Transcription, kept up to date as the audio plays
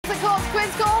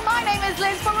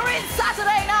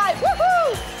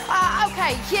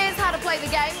Okay, here's how to play the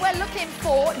game. We're looking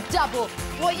for double.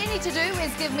 What you need to do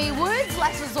is give me words,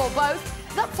 letters or both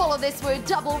that follow this word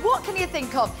double. What can you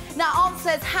think of? Now,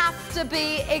 answers have to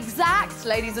be exact.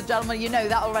 Ladies and gentlemen, you know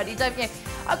that already, don't you?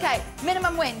 Okay,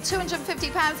 minimum win,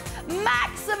 £250.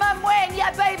 Maximum win,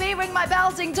 yeah, baby, ring my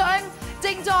bell, ding dong.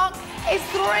 Ding dong is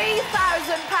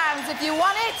 £3,000. If you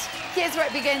want it, here's where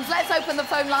it begins. Let's open the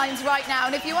phone lines right now.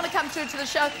 And if you want to come through to the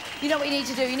show, you know what you need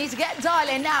to do. You need to get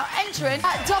dialing now. Entering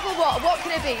at double what? What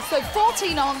can it be? So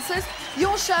 14 answers.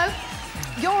 Your show,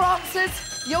 your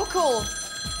answers, your call.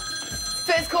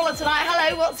 First caller tonight.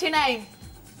 Hello, what's your name?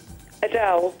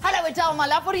 Adele. Hello, Adele, my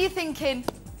love. What are you thinking?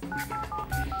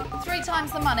 3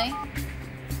 times the money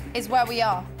is where we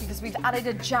are because we've added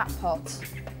a jackpot.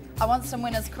 I want some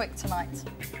winners quick tonight.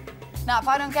 Now, if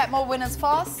I don't get more winners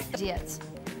fast, idiot.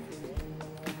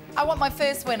 I want my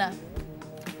first winner.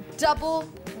 Double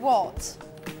what?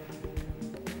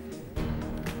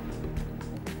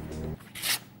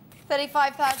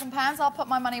 £35,000. I'll put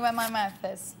my money where my mouth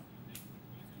is.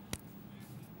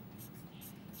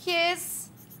 Here's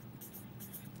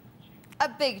a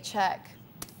big check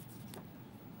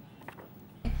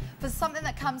for something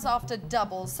that comes after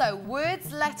double. So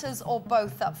words, letters, or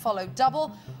both that follow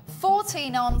double.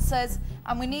 14 answers,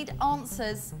 and we need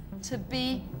answers to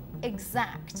be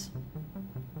exact.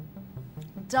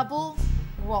 Double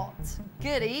what?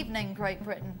 Good evening, Great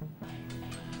Britain.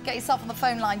 Get yourself on the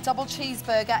phone line. Double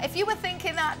cheeseburger. If you were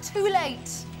thinking that, too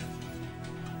late.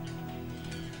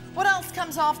 What else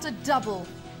comes after double?